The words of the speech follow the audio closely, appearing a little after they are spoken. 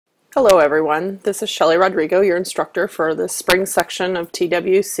Hello everyone, this is Shelley Rodrigo, your instructor for the spring section of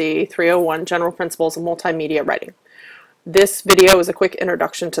TWC301 General Principles of Multimedia Writing. This video is a quick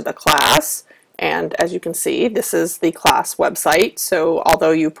introduction to the class, and as you can see, this is the class website. So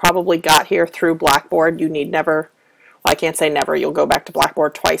although you probably got here through Blackboard, you need never, well, I can't say never, you'll go back to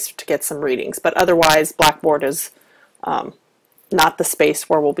Blackboard twice to get some readings, but otherwise Blackboard is not the space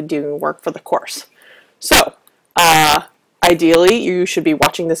where we'll be doing work for the course. So, ideally, you should be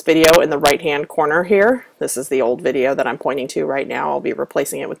watching this video in the right-hand corner here. This is the old video that I'm pointing to right now. I'll be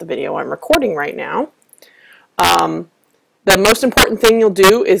replacing it with the video I'm recording right now. The most important thing you'll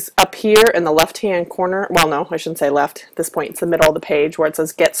do is up here in the left-hand corner, well, no, I shouldn't say left. At this point, it's the middle of the page where it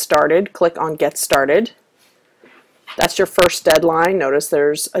says Get Started. Click on Get Started. That's your first deadline. Notice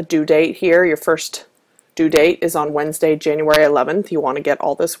there's a due date here. Your first due date is on Wednesday, January 11th. You want to get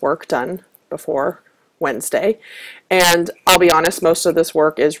all this work done before Wednesday. And I'll be honest, most of this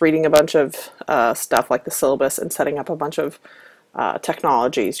work is reading a bunch of stuff like the syllabus and setting up a bunch of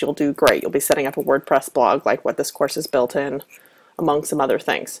technologies. You'll do great. You'll be setting up a WordPress blog like what this course is built in, among some other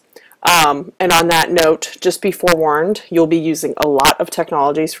things. And on that note, just be forewarned, you'll be using a lot of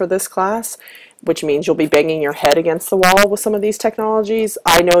technologies for this class, which means you'll be banging your head against the wall with some of these technologies.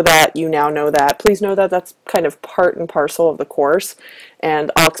 I know that, you now know that. Please know that that's kind of part and parcel of the course,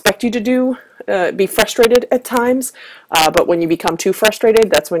 and I'll expect you to be frustrated at times, but when you become too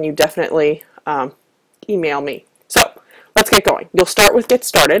frustrated, that's when you definitely email me. So let's get going. You'll start with Get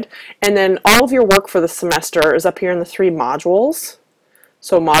Started, and then all of your work for the semester is up here in the 3 modules.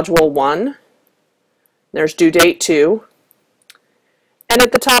 So Module 1, there's Due Date 2, and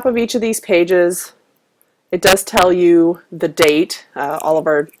at the top of each of these pages, it does tell you the date. All of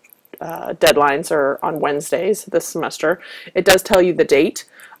our deadlines are on Wednesdays this semester. It does tell you the date.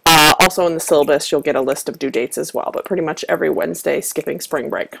 Also in the syllabus, you'll get a list of due dates as well, but pretty much every Wednesday skipping spring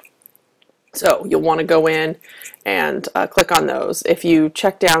break. So you'll want to go in and click on those. If you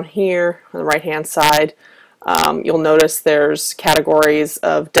check down here on the right-hand side, you'll notice there's categories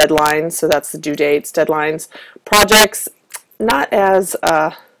of deadlines, so that's the due dates, deadlines, projects, not as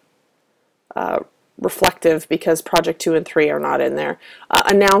reflective because project 2 and 3 are not in there.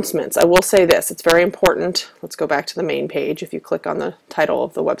 Announcements. I will say this, it's very important. Let's go back to the main page. If you click on the title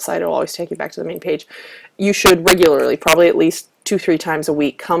of the website, it'll always take you back to the main page. You should regularly, probably at least 2-3 times a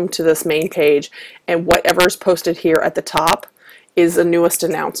week, come to this main page, and whatever's posted here at the top is the newest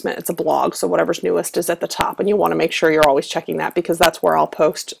announcement. It's a blog, so whatever's newest is at the top, and you want to make sure you're always checking that because that's where I'll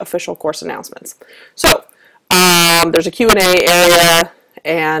post official course announcements. So there's a Q&A area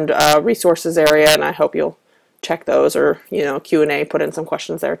and resources area, and I hope you'll check those, or Q&A, put in some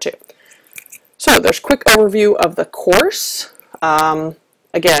questions there too. So there's quick overview of the course.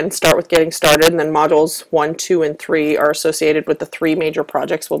 Again, start with Getting Started, and then modules 1, 2, and 3 are associated with the 3 major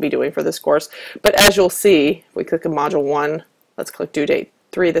projects we'll be doing for this course. But as you'll see, if we click on module 1, let's click Due Date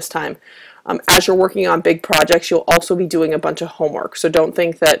 3 this time. As you're working on big projects, you'll also be doing a bunch of homework. So don't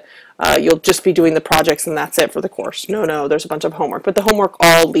think that you'll just be doing the projects and that's it for the course. No, there's a bunch of homework. But the homework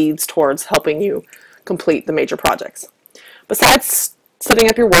all leads towards helping you complete the major projects. Besides setting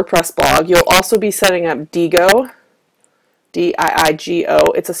up your WordPress blog, you'll also be setting up Diigo, D-I-I-G-O.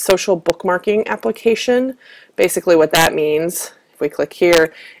 It's a social bookmarking application. Basically what that means, if we click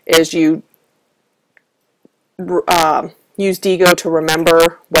here, is you use Diigo to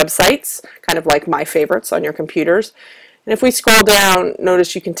remember websites, kind of like My Favorites on your computers. And if we scroll down,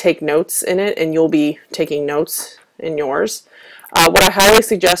 notice you can take notes in it, and you'll be taking notes in yours. What I highly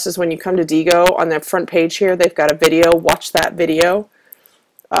suggest is when you come to Diigo, on the front page here, they've got a video. Watch that video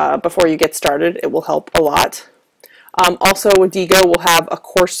before you get started. It will help a lot. Also with Diigo, we'll have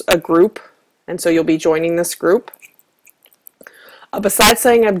a group, and so you'll be joining this group. Besides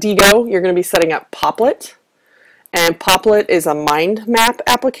setting up Diigo, you're going to be setting up Poplet. And Poplet is a mind map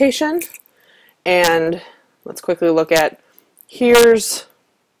application, and let's quickly look at, here's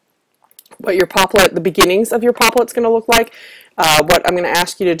what your Poplet, the beginnings of your Poplet's going to look like. What I'm going to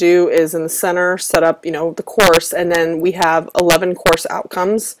ask you to do is in the center set up the course, and then we have 11 course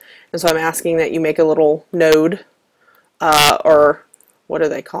outcomes, and so I'm asking that you make a little node, or what do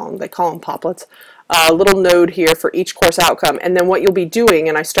they call them? They call them Poplets. A little node here for each course outcome, and then what you'll be doing,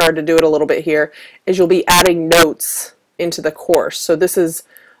 and I started to do it a little bit here, is you'll be adding notes into the course. So this is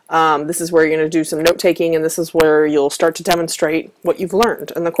where you're going to do some note taking, and this is where you'll start to demonstrate what you've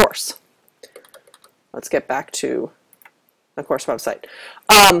learned in the course. Let's get back to the course website.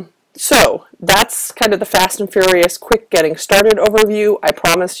 So that's kind of the fast and furious quick getting started overview. I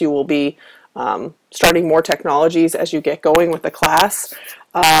promise you will be starting more technologies as you get going with the class.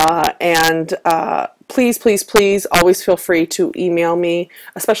 Please, please, please always feel free to email me,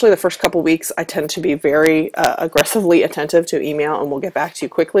 especially the first couple weeks. I tend to be very aggressively attentive to email, and we'll get back to you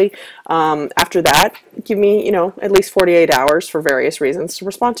quickly. After that, give me, at least 48 hours for various reasons to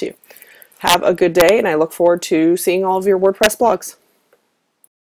respond to you. Have a good day, and I look forward to seeing all of your WordPress blogs.